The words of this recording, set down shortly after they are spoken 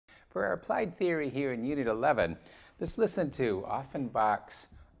For our applied theory here in Unit 11, let's listen to Offenbach's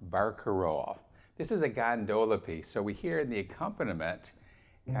Barcarolle. This is a gondola piece, so we hear in the accompaniment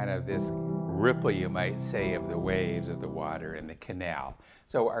kind of this ripple, you might say, of the waves of the water in the canal.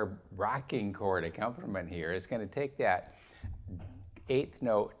 So our rocking chord accompaniment here is going to take that eighth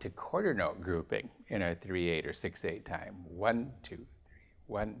note to quarter note grouping in our 3/8 or 6/8 time. 1, 2, 3,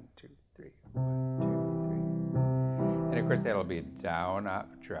 1, 2, 3, 1, 2, 3. And of course that'll be down, up,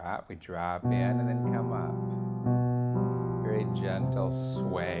 drop. We drop in and then come up. Very gentle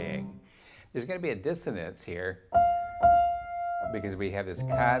swaying. There's going to be a dissonance here because we have this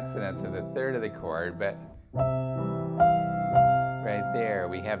consonance of the third of the chord, but right there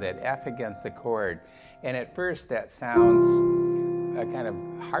we have that F against the chord. And at first that sounds kind of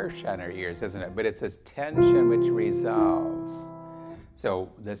harsh on our ears, isn't it? But it's a tension which resolves. So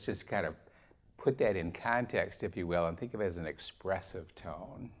let's just kind of put that in context, if you will, and think of it as an expressive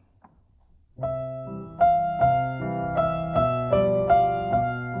tone.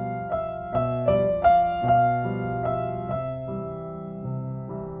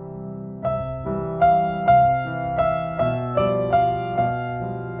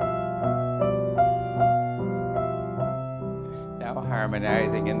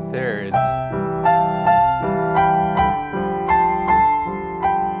 Harmonizing in thirds.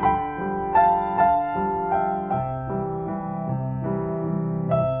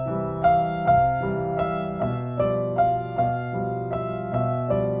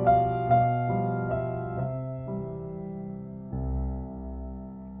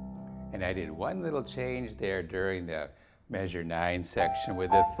 And I did one little change there during the measure 9 section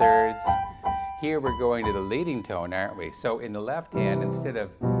with the thirds. Here we're going to the leading tone, aren't we? So in the left hand, instead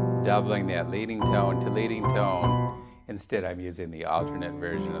of doubling that leading tone to leading tone, instead I'm using the alternate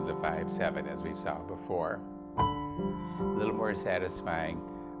version of the 5/7 as we saw before. A little more satisfying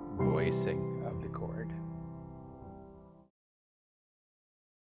voicing.